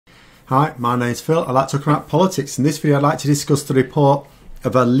Hi, my name's Phil. I like to talk about politics. In this video I'd like to discuss the report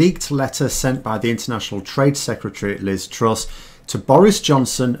of a leaked letter sent by the International Trade Secretary Liz Truss to Boris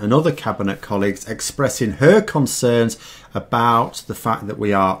Johnson and other cabinet colleagues expressing her concerns about the fact that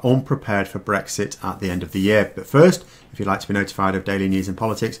we are unprepared for Brexit at the end of the year. But first, if you'd like to be notified of daily news and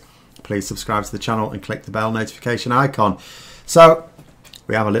politics, please subscribe to the channel and click the bell notification icon. So,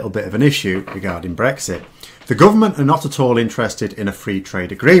 we have a little bit of an issue regarding Brexit. The government are not at all interested in a free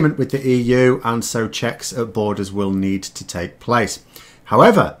trade agreement with the EU, and so checks at borders will need to take place.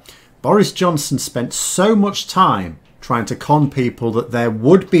 However, Boris Johnson spent so much time trying to con people that there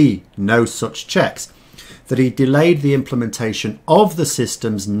would be no such checks that he delayed the implementation of the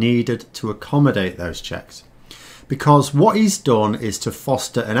systems needed to accommodate those checks. Because what he's done is to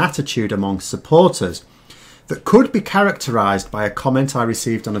foster an attitude among supporters that could be characterised by a comment I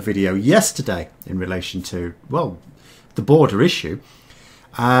received on a video yesterday in relation to, well, the border issue.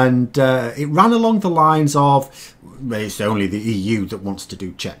 And it ran along the lines of, it's only the EU that wants to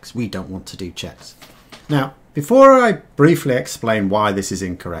do checks. We don't want to do checks. Now, before I briefly explain why this is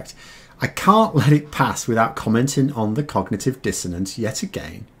incorrect, I can't let it pass without commenting on the cognitive dissonance yet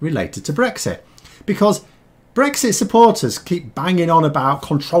again related to Brexit. Because Brexit supporters keep banging on about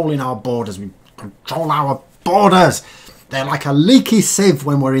controlling our borders. We control our borders. They're like a leaky sieve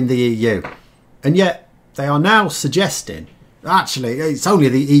when we're in the EU. And yet they are now suggesting, actually, it's only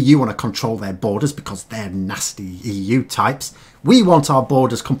the EU want to control their borders because they're nasty EU types. We want our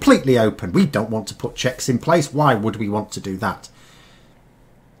borders completely open. We don't want to put checks in place. Why would we want to do that?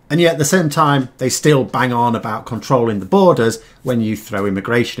 And yet at the same time, they still bang on about controlling the borders when you throw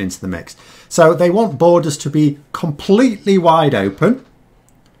immigration into the mix. So they want borders to be completely wide open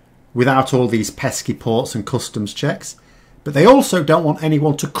without all these pesky ports and customs checks. But they also don't want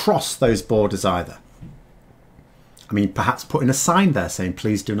anyone to cross those borders either. I mean, perhaps putting a sign there saying,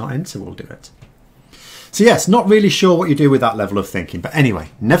 please do not enter will do it. So yes, not really sure what you do with that level of thinking. But anyway,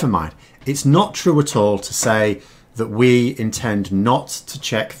 never mind. It's not true at all to say that we intend not to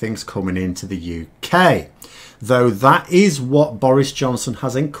check things coming into the UK. Though that is what Boris Johnson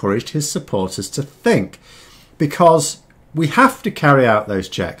has encouraged his supporters to think. Because we have to carry out those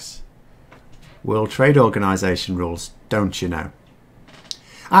checks. World Trade Organization rules, don't you know?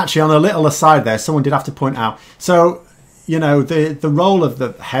 Actually, on a little aside there, someone did have to point out, so, you know, the role of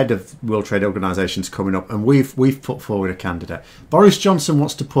the head of World Trade Organization is coming up, and we've put forward a candidate. Boris Johnson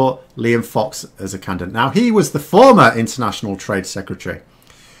wants to put Liam Fox as a candidate. Now, he was the former International Trade Secretary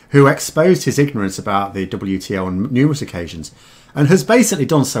who exposed his ignorance about the WTO on numerous occasions and has basically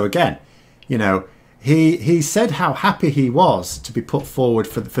done so again. You know, he said how happy he was to be put forward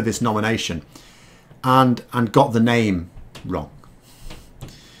for this nomination and got the name wrong.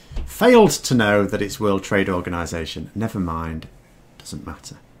 Failed to know that it's World Trade Organization. Never mind, doesn't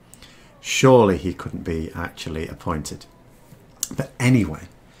matter. Surely he couldn't be actually appointed. But anyway,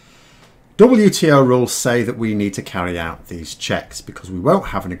 WTO rules say that we need to carry out these checks because we won't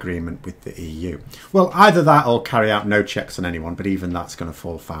have an agreement with the EU. Well, either that or carry out no checks on anyone, but even that's going to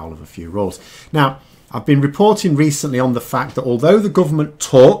fall foul of a few rules. Now, I've been reporting recently on the fact that although the government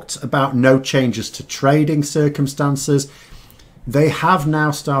talked about no changes to trading circumstances, they have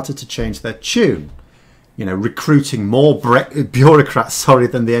now started to change their tune. You know, recruiting more bureaucrats,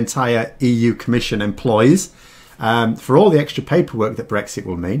 than the entire EU Commission employs for all the extra paperwork that Brexit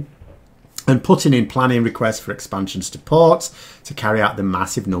will mean, and putting in planning requests for expansions to ports to carry out the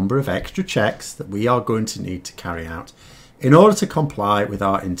massive number of extra checks that we are going to need to carry out in order to comply with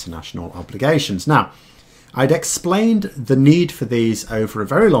our international obligations. Now, I'd explained the need for these over a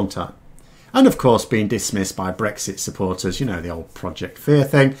very long time, and of course being dismissed by Brexit supporters, you know, the old Project Fear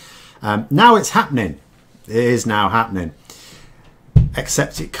thing. Now it's happening. It is now happening.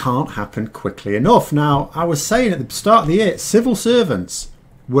 Except it can't happen quickly enough. Now, I was saying at the start of the year, civil servants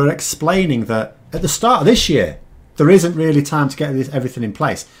were explaining that at the start of this year, there isn't really time to get everything in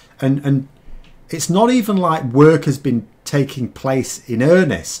place. And it's not even like work has been taking place in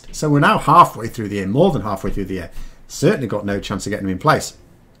earnest. So we're now halfway through the year, more than halfway through the year. Certainly got no chance of getting them in place.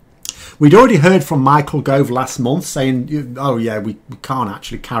 We'd already heard from Michael Gove last month saying, oh yeah, we can't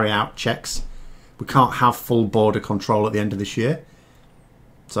actually carry out checks. We can't have full border control at the end of this year.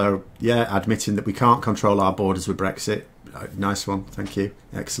 So yeah, admitting that we can't control our borders with Brexit. Nice one, thank you,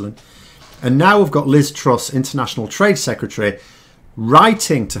 excellent. And now we've got Liz Truss, International Trade Secretary,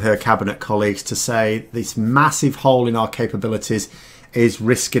 writing to her cabinet colleagues to say this massive hole in our capabilities is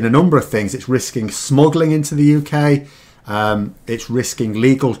risking a number of things. It's risking smuggling into the UK. It's risking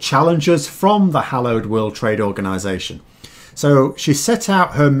legal challenges from the hallowed World Trade Organization. So she set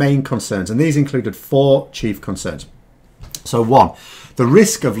out her main concerns, and these included 4 chief concerns. So 1, The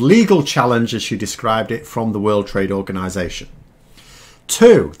risk of legal challenge, as she described it, from the World Trade Organization.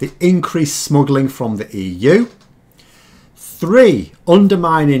 2, the increased smuggling from the EU. 3,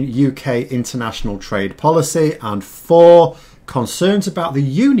 undermining UK international trade policy. And 4, concerns about the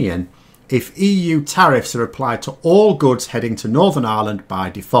Union if EU tariffs are applied to all goods heading to Northern Ireland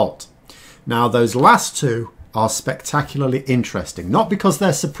by default. Now, those last 2 are spectacularly interesting, not because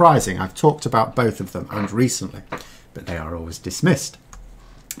they're surprising. I've talked about both of them and recently, but they are always dismissed.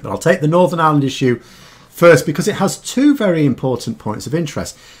 But I'll take the Northern Ireland issue first because it has 2 very important points of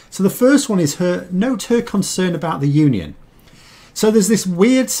interest. So the first one is note her concern about the Union. So there's this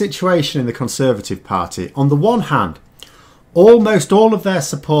weird situation in the Conservative Party. On the one hand, almost all of their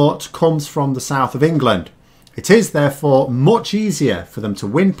support comes from the south of England. It is therefore much easier for them to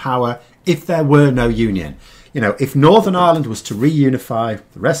win power if there were no union. You know, if Northern Ireland was to reunify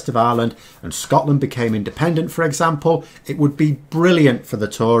the rest of Ireland and Scotland became independent, for example, it would be brilliant for the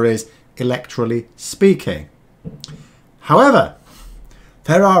Tories, electorally speaking. However,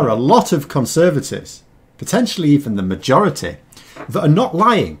 there are a lot of Conservatives, potentially even the majority, that are not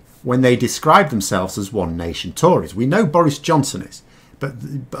lying when they describe themselves as one nation Tories. We know Boris Johnson is, but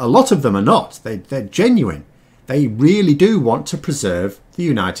a lot of them are not. They're genuine. They really do want to preserve the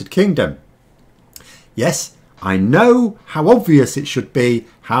United Kingdom. Yes, I know how obvious it should be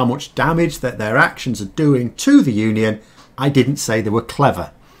how much damage that their actions are doing to the Union. I didn't say they were clever.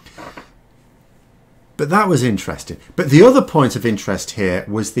 But that was interesting. But the other point of interest here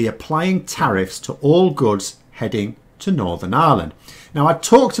was the applying tariffs to all goods heading to Northern Ireland. Now, I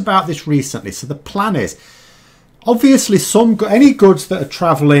talked about this recently. So the plan is, obviously, any goods that are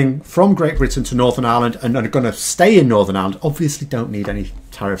travelling from Great Britain to Northern Ireland and are going to stay in Northern Ireland obviously don't need any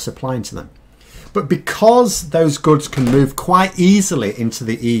tariffs applying to them. But because those goods can move quite easily into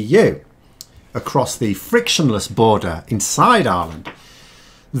the EU across the frictionless border inside Ireland,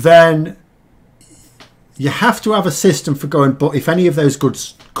 then you have to have a system for going, but if any of those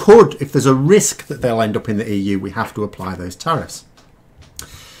goods if there's a risk that they'll end up in the EU, we have to apply those tariffs.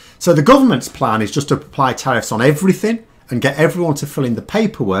 So the government's plan is just to apply tariffs on everything and get everyone to fill in the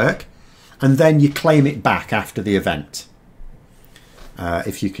paperwork, and then you claim it back after the event.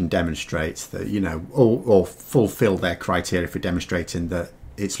 If you can demonstrate that, you know, or fulfill their criteria for demonstrating that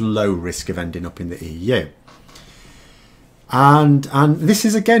it's low risk of ending up in the EU. And this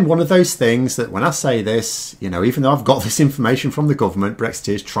is, again, one of those things that when I say this, you know, even though I've got this information from the government,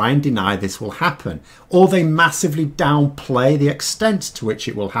 Brexiteers try and deny this will happen. Or they massively downplay the extent to which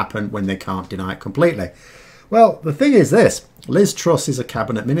it will happen when they can't deny it completely. Well, the thing is this, Liz Truss is a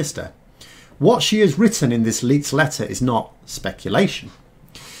cabinet minister. What she has written in this leaked letter is not speculation.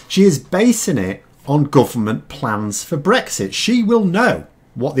 She is basing it on government plans for Brexit. She will know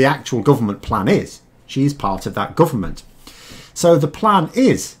what the actual government plan is. She is part of that government. So the plan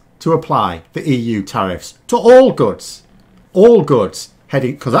is to apply the EU tariffs to all goods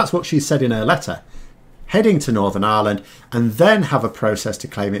heading, because that's what she said in her letter, heading to Northern Ireland, and then have a process to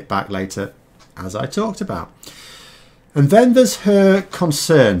claim it back later, as I talked about. And then there's her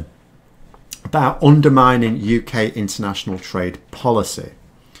concern about undermining UK international trade policy.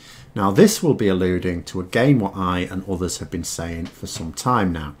 Now, this will be alluding to, again, what I and others have been saying for some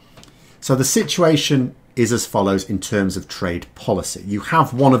time now. So the situation is as follows in terms of trade policy. You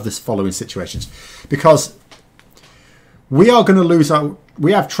have one of the following situations, because we are going to lose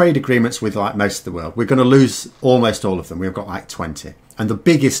we have trade agreements with like most of the world. We're going to lose almost all of them. We've got like 20. And the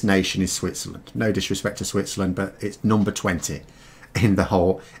biggest nation is Switzerland. No disrespect to Switzerland, but it's number 20 in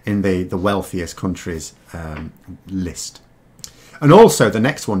the wealthiest countries list. And also the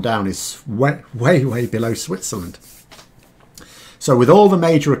next one down is way, way below Switzerland. So with all the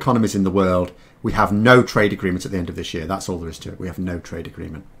major economies in the world, we have no trade agreement at the end of this year. That's all there is to it. We have no trade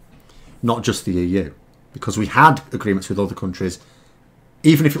agreement. Not just the EU. Because we had agreements with other countries.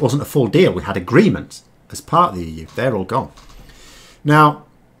 Even if it wasn't a full deal, we had agreements as part of the EU. They're all gone. Now,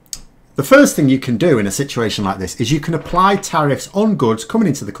 the first thing you can do in a situation like this is you can apply tariffs on goods coming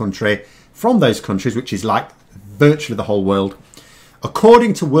into the country from those countries, which is like virtually the whole world,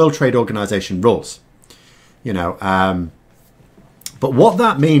 according to World Trade Organization rules. You know, but what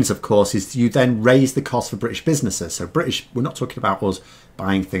that means, of course, is you then raise the cost for British businesses. So we're not talking about us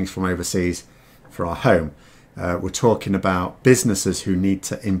buying things from overseas for our home. We're talking about businesses who need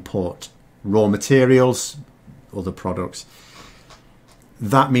to import raw materials, other products.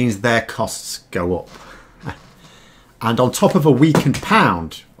 That means their costs go up. And on top of a weakened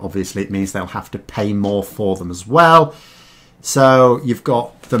pound, obviously, it means they'll have to pay more for them as well. So you've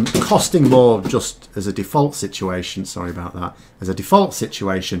got them costing more just as a default situation. Sorry about that. As a default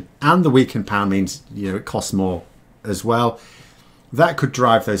situation, and the weakened pound means, you know, it costs more as well. that could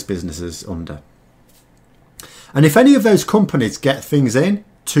drive those businesses under. And if any of those companies get things in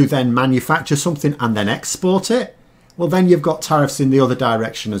to then manufacture something and then export it, well, then you've got tariffs in the other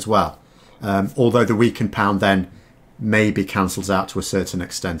direction as well. Although the weakened pound then maybe cancels out to a certain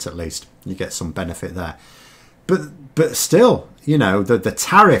extent, at least. You get some benefit there. But still, you know, the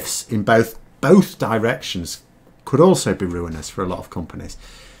tariffs in both directions could also be ruinous for a lot of companies.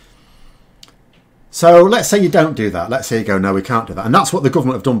 So let's say you don't do that. Let's say you go, no, we can't do that. And that's what the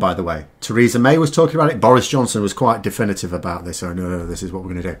government have done, by the way. Theresa May was talking about it. Boris Johnson was quite definitive about this. Oh, no, this is what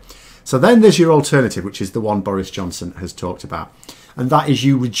we're going to do. So then there's your alternative, which is the one Boris Johnson has talked about. And that is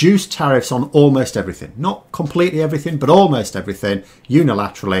you reduce tariffs on almost everything. Not completely everything, but almost everything,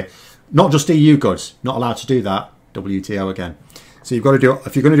 unilaterally. Not just EU goods. Not allowed to do that. WTO again. So you've got to do it.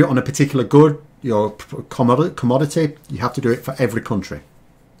 If you're going to do it on a particular good, your commodity, you have to do it for every country.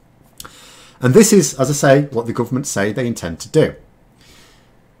 And this is, as I say, what the government say they intend to do.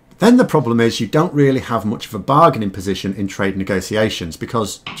 Then the problem is you don't really have much of a bargaining position in trade negotiations,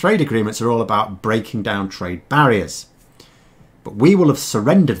 because trade agreements are all about breaking down trade barriers. But we will have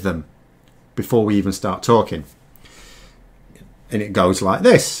surrendered them before we even start talking. And it goes like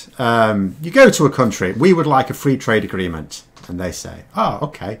this. You go to a country, we would like a free trade agreement. And they say, oh,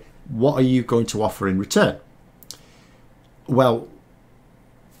 okay, what are you going to offer in return? Well,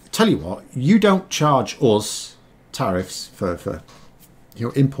 tell you what, you don't charge us tariffs for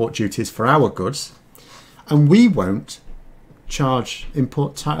your import duties for our goods, and we won't charge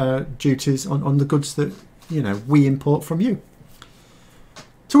import duties on the goods that, you know, we import from you.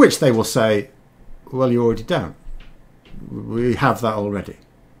 To which they will say, well, you already don't. We have that already,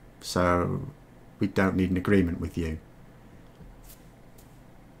 so we don't need an agreement with you,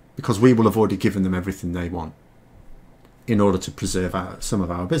 because we will have already given them everything they want in order to preserve some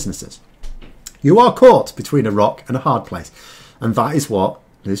of our businesses. You are caught between a rock and a hard place. And that is what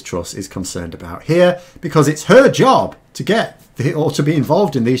Liz Truss is concerned about here, because it's her job to get or to be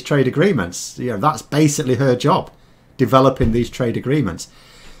involved in these trade agreements. You know, that's basically her job, developing these trade agreements.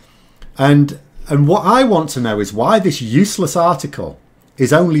 And what I want to know is why this useless article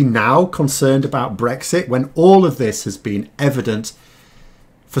is only now concerned about Brexit, when all of this has been evident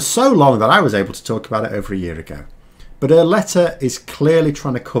for so long that I was able to talk about it over a year ago. But her letter is clearly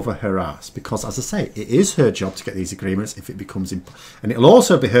trying to cover her ass, because, as I say, it is her job to get these agreements if it becomes and it'll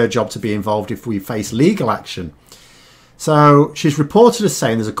also be her job to be involved if we face legal action. So she's reported as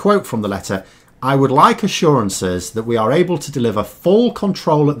saying, there's a quote from the letter, "I would like assurances that we are able to deliver full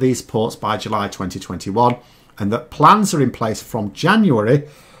control at these ports by July 2021, and that plans are in place from January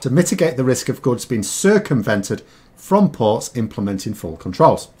to mitigate the risk of goods being circumvented from ports implementing full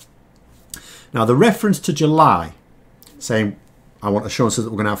controls." Now, the reference to July, saying, I want assurances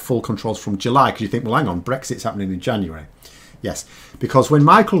that we're going to have full controls from July, because you think, well, hang on, Brexit's happening in January. Yes, because when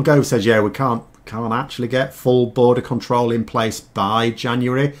Michael Gove says, yeah, we can't actually get full border control in place by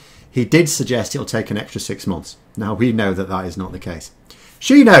January, he did suggest it'll take an extra 6 months. Now, we know that that is not the case.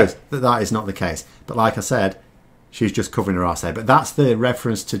 She knows that that is not the case. But like I said, she's just covering her arse there. But that's the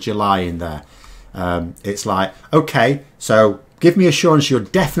reference to July in there. It's like, okay, so give me assurance you're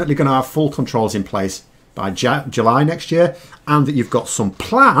definitely going to have full controls in place by July next year, and that you've got some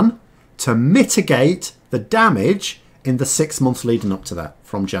plan to mitigate the damage in the 6 months leading up to that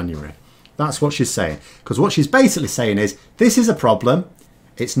from January. That's what she's saying. Because what she's basically saying is, this is a problem.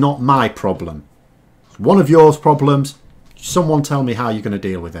 It's not my problem. It's one of yours problems. Someone tell me how you're going to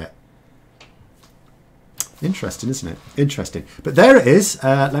deal with it. Interesting, isn't it? Interesting. But there it is.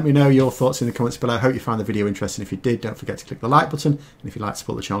 Let me know your thoughts in the comments below. I hope you found the video interesting. If you did, don't forget to click the like button. And if you'd like to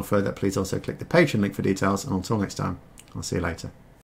support the channel further, please also click the Patreon link for details. And until next time, I'll see you later.